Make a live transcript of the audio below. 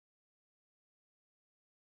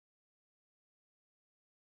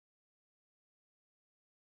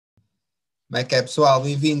Como é que é, pessoal?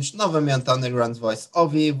 Bem-vindos novamente ao Underground Voice ao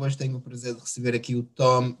vivo. Hoje tenho o prazer de receber aqui o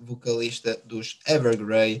Tom, vocalista dos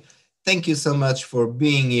Evergrey. Thank you so much for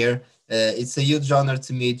being here. It's a huge honor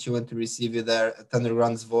to meet you and to receive you there at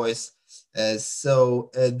Underground's Voice.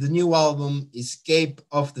 The new album Escape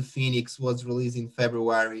of the Phoenix was released in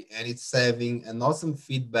February and it's having an awesome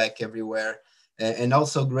feedback everywhere and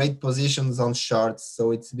also great positions on charts.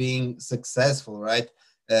 So it's being successful, right?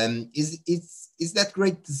 Is that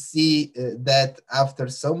great to see that after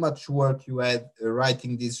so much work you had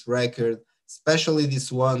writing this record, especially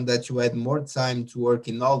this one, that you had more time to work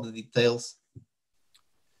in all the details?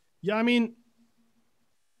 Yeah,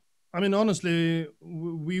 honestly,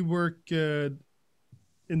 we work in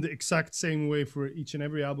the exact same way for each and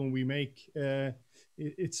every album we make.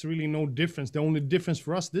 It's really no difference. The only difference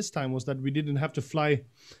for us this time was that we didn't have to fly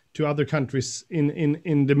to other countries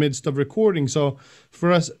in the midst of recording. So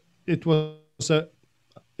for us, it was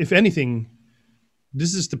if anything,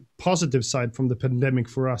 this is the positive side from the pandemic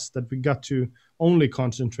for us, that we got to only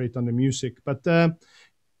concentrate on the music. But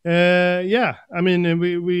yeah,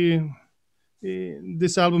 we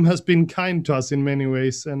this album has been kind to us in many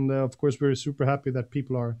ways, and of course we're super happy that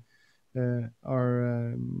people are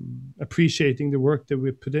appreciating the work that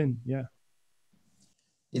we put in. Yeah.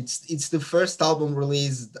 It's the first album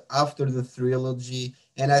released after the trilogy,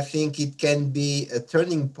 and I think it can be a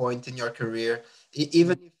turning point in your career,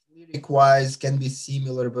 even if lyric wise can be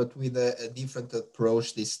similar, but with a different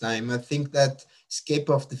approach this time. I think that Escape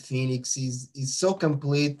of the Phoenix is so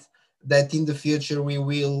complete that in the future we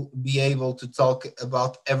will be able to talk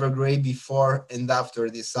about Evergrey before and after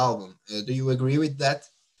this album. Do you agree with that?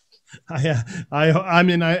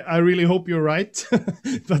 I really hope you're right,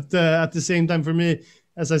 but at the same time, for me,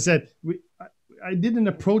 as I said, I didn't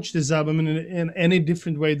approach this album in any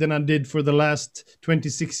different way than I did for the last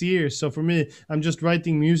 26 years. So for me, I'm just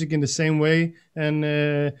writing music in the same way, and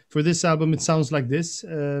for this album, it sounds like this.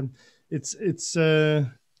 It's.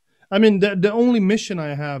 The only mission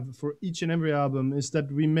I have for each and every album is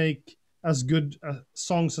that we make as good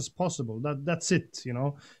songs as possible. That's it,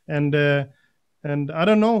 and. And I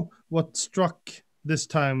don't know what struck this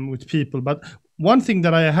time with people, but one thing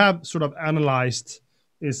that I have sort of analyzed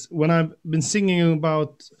is when I've been singing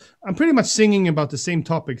about, I'm pretty much singing about the same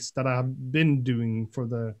topics that I have been doing for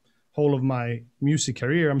the whole of my music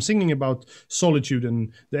career. I'm singing about solitude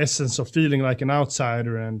and the essence of feeling like an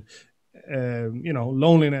outsider, and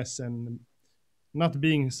loneliness, and not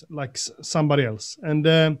being like somebody else,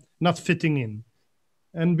 and not fitting in.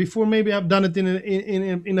 And before, maybe I've done it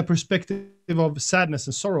in a perspective of sadness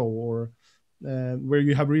and sorrow, or where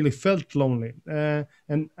you have really felt lonely.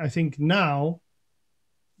 And I think now,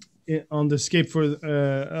 on the Escape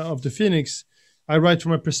of the Phoenix, I write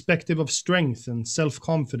from a perspective of strength and self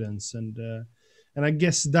confidence, and I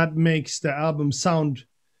guess that makes the album sound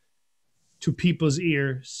to people's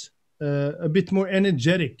ears a bit more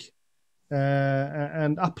energetic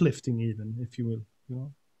and uplifting, even, if you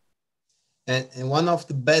will. And one of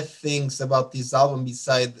the best things about this album,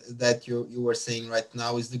 beside that you were saying right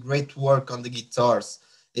now, is the great work on the guitars.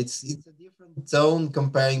 It's a different tone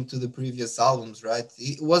comparing to the previous albums, right?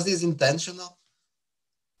 Was this intentional?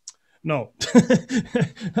 No.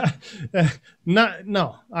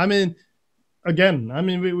 No. Again,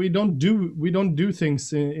 we don't do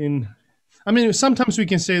things sometimes we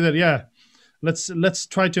can say that, yeah, let's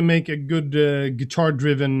try to make a good guitar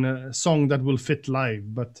driven song that will fit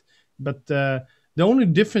live, but the only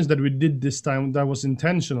difference that we did this time that was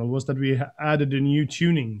intentional was that we added a new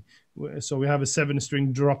tuning. So we have a 7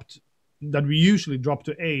 string dropped that we usually drop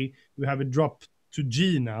to A, we have it dropped to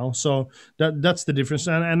G now. So that's the difference,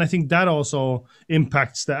 and I think that also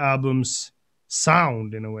impacts the album's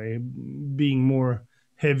sound in a way, being more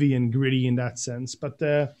heavy and gritty in that sense. But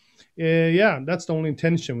yeah, that's the only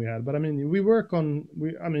intention we had. But we work on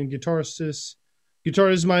guitar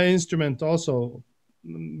is my instrument also,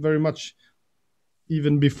 very much,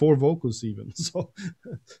 even before vocals even. So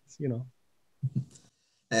you know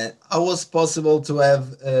How was possible to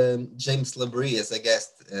have James Labrie as a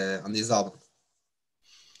guest on this album?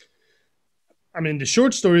 The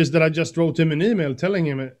short story is that I just wrote him an email telling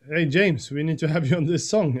him, "Hey James, we need to have you on this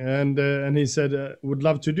song," and he said, "Would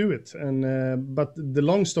love to do it." And but the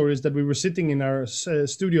long story is that we were sitting in our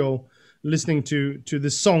studio listening to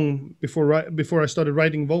this song before I started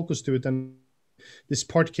writing vocals to it, and this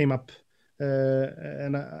part came up,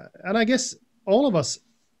 and I guess all of us,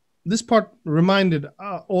 this part reminded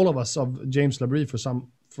all of us of James Labrie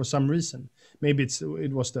for some reason. Maybe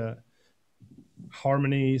it was the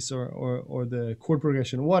harmonies, or the chord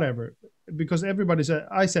progression, whatever. Because everybody said,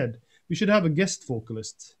 I said we should have a guest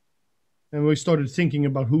vocalist, and we started thinking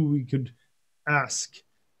about who we could ask.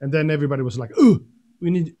 And then everybody was like, "Oh, we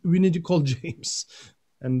need to call James."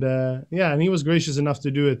 And yeah, and he was gracious enough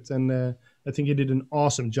to do it. And I think he did an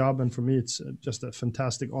awesome job. And for me, it's just a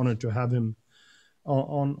fantastic honor to have him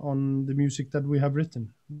on the music that we have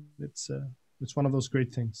written. It's one of those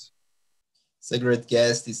great things. It's a great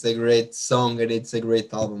guest, it's a great song, and it's a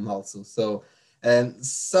great album also. So, and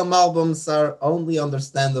some albums are only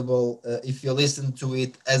understandable if you listen to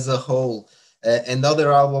it as a whole, and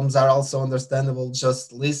other albums are also understandable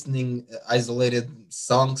just listening isolated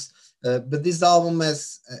songs. But this album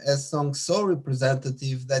has songs so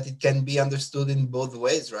representative that it can be understood in both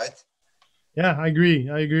ways, right? Yeah, I agree.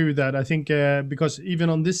 I agree with that. I think because even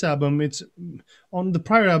on this album, it's on the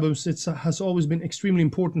prior albums, it has always been extremely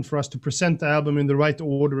important for us to present the album in the right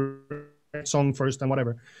order, song first and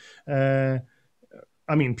whatever. Uh,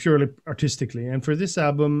 I mean, purely artistically. And for this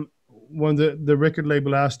album, when the record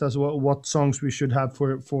label asked us what songs we should have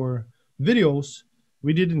for videos,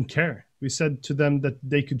 we didn't care. We said to them that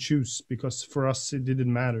they could choose because for us it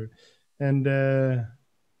didn't matter. And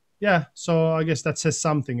yeah, so I guess that says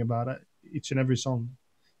something about it, each and every song.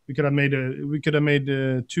 We could have made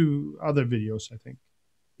two other videos, I think.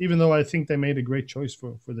 Even though I think they made a great choice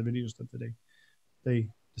for the videos that they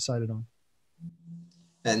decided on.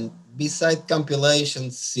 And beside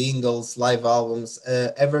compilations, singles, live albums,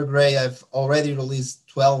 Evergrey, I've already released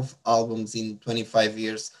 12 albums in 25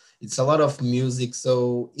 years. It's a lot of music.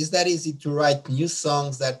 So is that easy to write new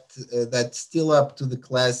songs that still up to the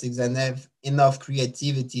classics and have enough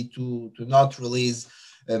creativity to not release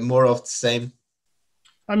more of the same?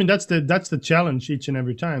 I mean, that's the challenge each and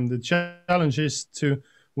every time. The challenge is to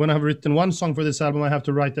when I've written one song for this album, I have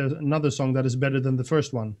to write another song that is better than the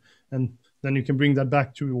first one, and then you can bring that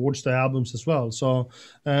back towards the albums as well. So,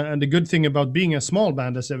 and the good thing about being a small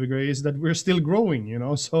band as Evergrey is that we're still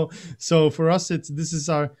growing. So for us, it's this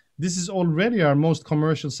is already our most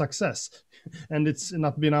commercial success, and it's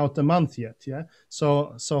not been out a month yet. Yeah.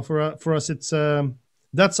 So for us, it's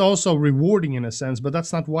that's also rewarding in a sense, but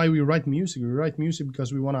that's not why we write music. We write music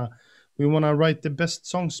because we wanna write the best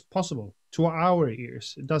songs possible to our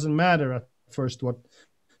ears. It doesn't matter at first what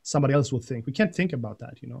somebody else will think. We can't think about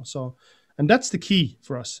that. So, and that's the key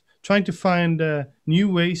for us. Trying to find new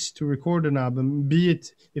ways to record an album, be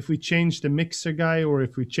it if we change the mixer guy, or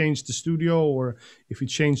if we change the studio, or if we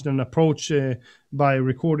changed an approach by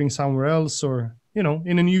recording somewhere else, or in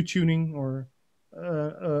a new tuning, or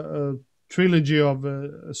a trilogy of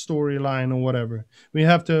a storyline or whatever. We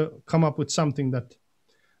have to come up with something that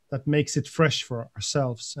makes it fresh for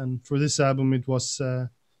ourselves. And for this album, it was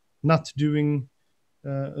not doing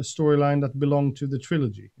a storyline that belonged to the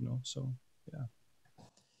trilogy. So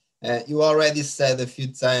yeah. You already said a few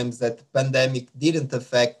times that the pandemic didn't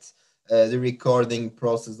affect the recording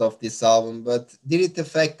process of this album, but did it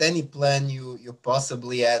affect any plan you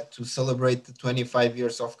possibly had to celebrate the 25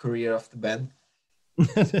 years of career of the band?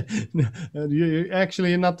 You're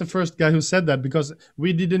actually not the first guy who said that, because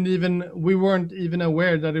we weren't even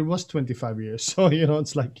aware that it was 25 years. So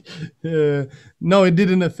it's like no, it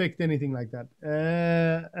didn't affect anything like that,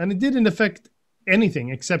 and it didn't affect anything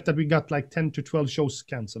except that we got like 10 to 12 shows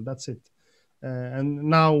canceled. That's it. And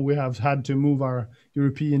now we have had to move our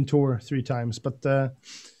European tour 3 times. But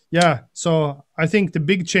yeah, so I think the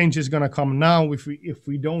big change is going to come now if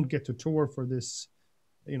we don't get to tour for this,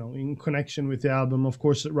 in connection with the album. Of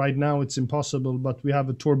course, right now it's impossible, but we have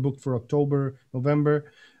a tour booked for October,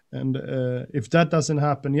 November. And if that doesn't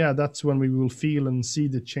happen, yeah, that's when we will feel and see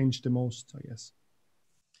the change the most, I guess.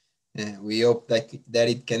 We hope that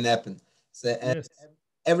it can happen. So, Yes.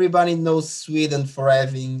 everybody knows Sweden for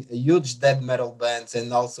having a huge death metal bands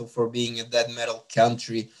and also for being a death metal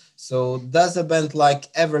country. So, does a band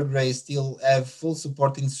like Evergrey still have full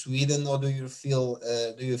support in Sweden, or do you feel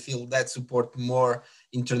that support more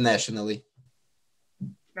internationally?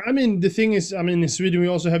 I mean, the thing is, I mean, in Sweden we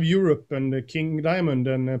also have Europe and King Diamond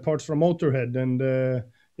and parts from Motorhead and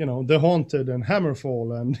The Haunted and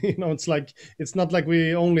Hammerfall, and it's not like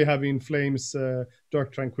we only have In Flames,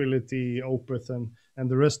 Dark Tranquility, Opeth, and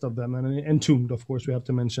the rest of them, and Entombed, of course, we have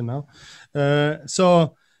to mention now.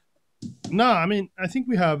 So no, I mean, I think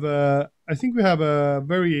we have a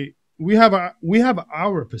very we have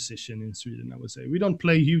our position in Sweden. I would say we don't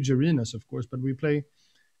play huge arenas, of course, but we play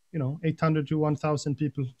 800 to 1,000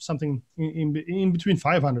 people, something in between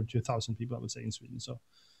 500 to 1,000 people, I would say, in Sweden. So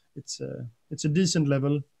it's a decent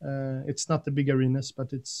level. It's not the big arenas,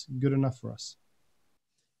 but it's good enough for us.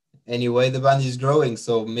 Anyway, the band is growing,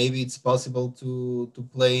 so maybe it's possible to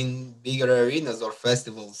play in bigger arenas or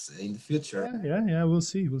festivals in the future. Yeah, yeah, yeah. We'll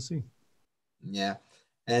see. We'll see. Yeah.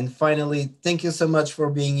 And finally, thank you so much for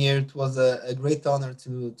being here. It was a great honor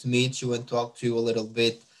to meet you and talk to you a little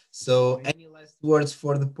bit. So, any last words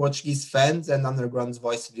for the Portuguese fans and Underground's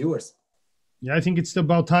Voice viewers? Yeah, I think it's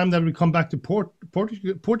about time that we come back to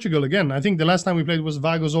Portugal again. I think the last time we played was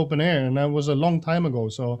Vagos Open Air, and that was a long time ago.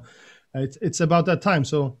 So it's about that time.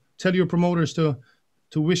 So tell your promoters to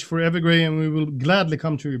wish for Evergrey, and we will gladly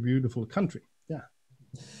come to your beautiful country. Yeah.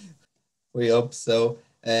 We hope so.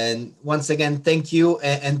 And once again, thank you,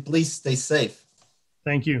 and please stay safe.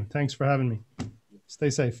 Thank you. Thanks for having me.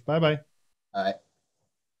 Stay safe. Bye bye. All right.